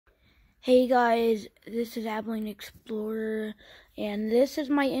Hey guys, this is Abilene Explorer, and this is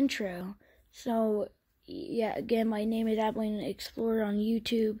my intro. So, yeah, again, my name is Abilene Explorer on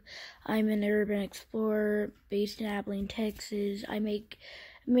YouTube. I'm an urban explorer based in Abilene, Texas. I make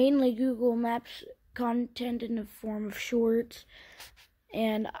mainly Google Maps content in the form of shorts,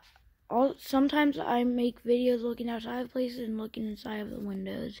 and sometimes I make videos looking outside of places and looking inside of the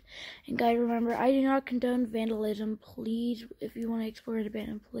windows. And guys, remember, I do not condone vandalism. Please, if you want to explore an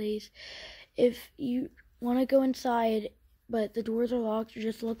abandoned place, if you want to go inside but the doors are locked,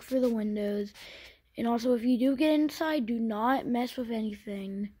 just look for the windows. And also, if you do get inside, do not mess with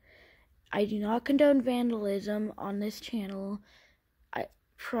anything. I do not condone vandalism on this channel. I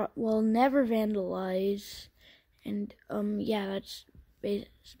will never vandalize. And yeah, that's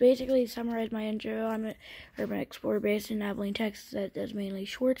basically summarize my intro. I'm an urban explorer based in Abilene, Texas that does mainly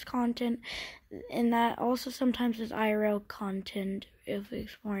shorts content, and that also sometimes is IRL content if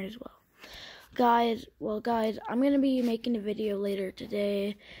exploring as well. Guys, I'm going to be making a video later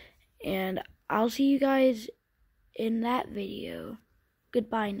today, and I'll see you guys in that video.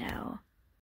 Goodbye now.